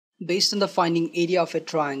Based on the finding area of a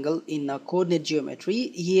triangle in a coordinate geometry,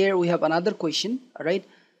 here we have another question. All right,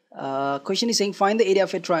 question is saying find the area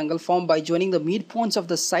of a triangle formed by joining the midpoints of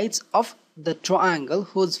the sides of the triangle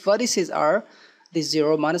whose vertices are this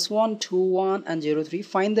 0, -1, 2, 1 and 0, 3.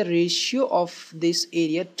 Find the ratio of this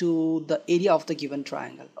area to the area of the given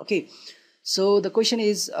triangle. Okay, so the question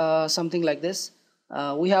is something like this.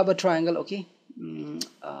 We have a triangle. Okay,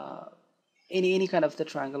 any kind of the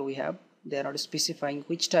triangle we have. They are not specifying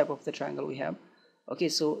which type of the triangle we have. Okay,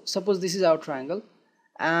 so suppose this is our triangle,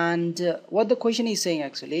 and what the question is saying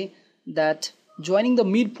actually, that joining the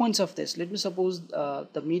midpoints of this, let me suppose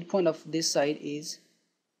the midpoint of this side is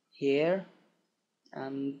here,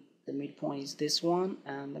 and the midpoint is this one,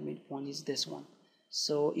 and the midpoint is this one.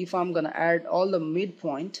 So if I'm gonna add all the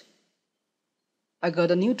midpoint, I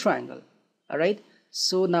got a new triangle. All right,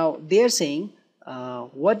 so now they're saying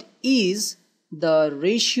what is the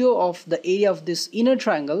ratio of the area of this inner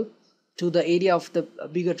triangle to the area of the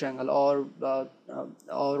bigger triangle, or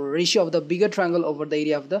ratio of the bigger triangle over the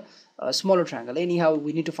area of the smaller triangle. Anyhow,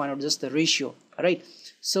 we need to find out just the ratio. All right,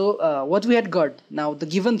 so what we had got, now the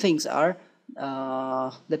given things are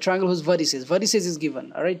the triangle whose vertices is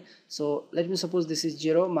given. All right, so let me suppose this is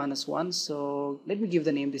 0, -1. So let me give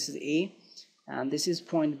the name. This is A, and this is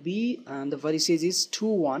point B, and the vertices is 2,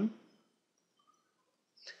 1.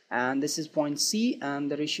 And this is point C,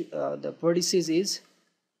 and the ratio, the vertices is,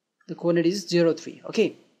 the coordinate is 0, 3.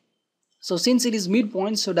 Okay, so since it is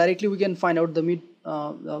midpoint, so directly we can find out the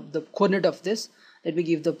the coordinate of this. Let me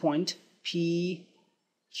give the point P,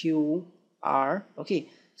 Q, R. Okay,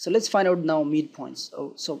 so let's find out now midpoints.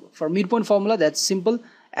 So for midpoint formula, that's simple: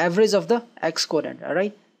 average of the x coordinate, all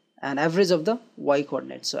right, and average of the y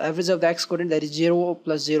coordinate. So average of the x coordinate, that is 0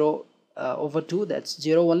 plus 0 over 2, that's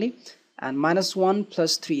 0 only. And -1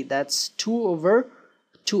 plus 3, that's 2 over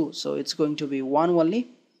 2, so it's going to be 1 only.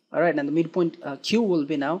 All right, and the midpoint Q will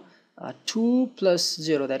be now 2 plus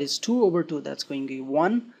 0, that is 2 over 2, that's going to be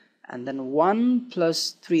 1. And then 1 plus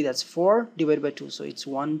 3, that's 4 divided by 2, so it's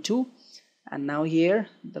 1, 2. And now here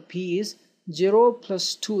the P is 0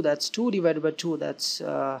 plus 2, that's 2 divided by 2, that's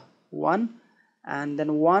 1. And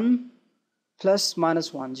then 1 plus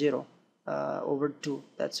 -1, 0 over 2,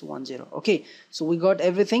 that's 1, 0. Okay, so we got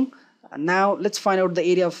everything. Now let's find out the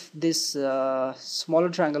area of this smaller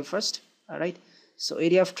triangle first. All right, so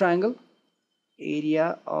area of triangle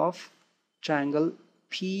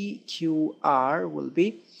PQR will be,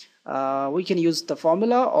 we can use the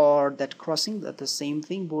formula or that crossing, that the same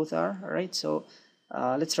thing, both are. All right, so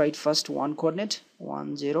let's write first one coordinate,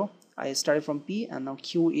 1, 0. I started from P, and now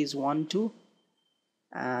Q is 1, 2,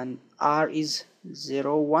 and R is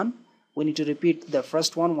 0, 1. We need to repeat the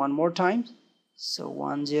first one more time, so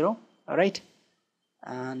 1, 0. All right,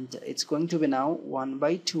 and it's going to be now 1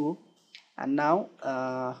 by 2. And now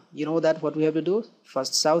you know that what we have to do,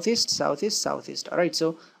 first southeast, southeast, southeast. All right,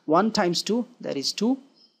 so 1 times 2, that is 2,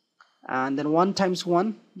 and then 1 times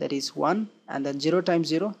 1, that is 1, and then 0 times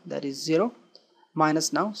 0, that is 0,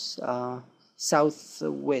 minus now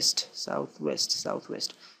southwest, southwest,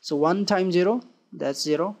 southwest. So 1 times 0, that's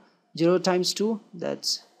 0, 0 times 2,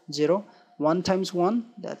 that's 0, 1 times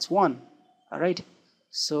 1, that's 1. All right,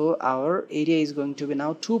 so our area is going to be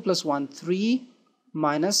now 2 plus 1, 3,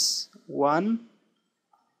 minus 1.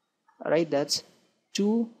 All right, that's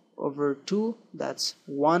 2 over 2, that's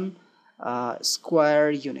 1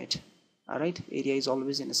 square unit. All right, area is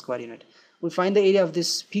always in a square unit. We find the area of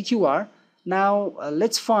this PQR. Now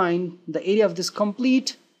let's find the area of this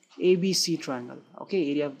complete ABC triangle.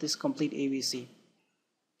 Okay, area of this complete ABC.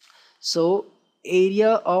 So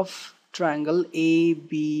area of triangle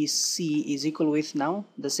ABC is equal with, now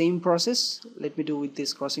the same process. Let me do with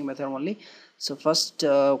this crossing method only. So first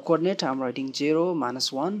coordinate I'm writing 0,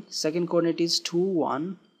 -1. Second coordinate is 2,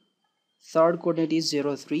 1. Third coordinate is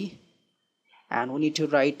 0, 3. And we need to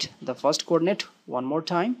write the first coordinate one more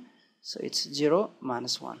time. So it's 0,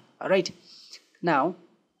 -1. All right. Now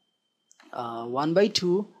 1 by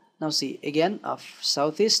 2. Now see again of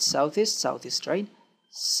southeast, southeast, southeast, right?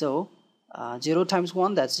 So 0 times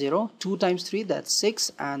 1, that's 0, 2 times 3, that's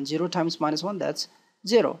 6, and 0 times -1, that's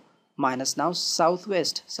 0, minus now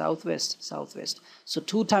southwest, southwest, southwest. So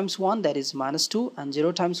 2 times 1, that is -2, and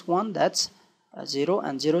 0 times 1, that's 0,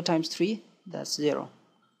 and 0 times 3, that's 0.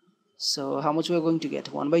 So how much we are going to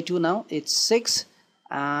get? 1 by 2 now, it's 6,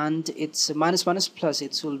 and it's minus plus,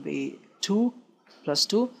 it will be 2 plus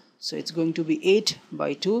 2, so it's going to be 8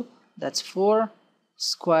 by 2, that's 4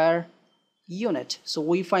 square unit. So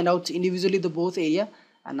we find out individually the both area,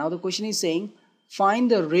 and now the question is saying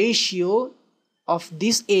find the ratio of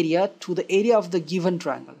this area to the area of the given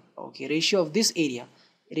triangle. Okay, ratio of this area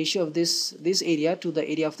ratio of this area to the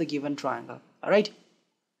area of the given triangle. All right,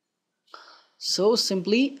 so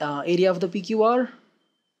simply area of the PQR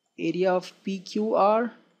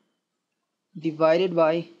divided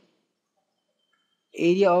by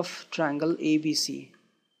area of triangle ABC.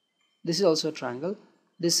 This is also a triangle.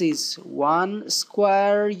 This is 1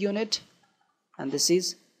 square unit and this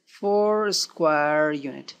is 4 square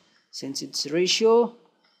unit. Since it's ratio,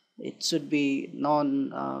 it should be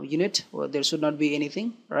non-unit, or there should not be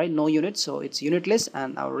anything, right? No unit, so it's unitless,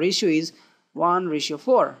 and our ratio is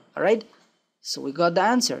 1:4. All right, so we got the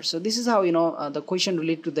answer. So this is how the question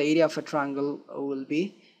related to the area of a triangle will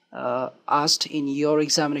be asked in your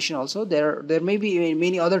examination. Also, there may be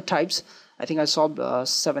many other types. I think I solved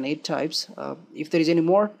 7-8 types. If there is any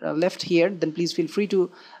more left here, then please feel free to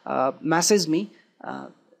message me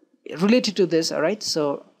related to this. All right,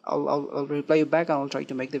 so I'll reply you back, and I'll try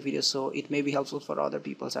to make the video so it may be helpful for other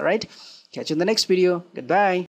people. All right, catch you in the next video. Goodbye.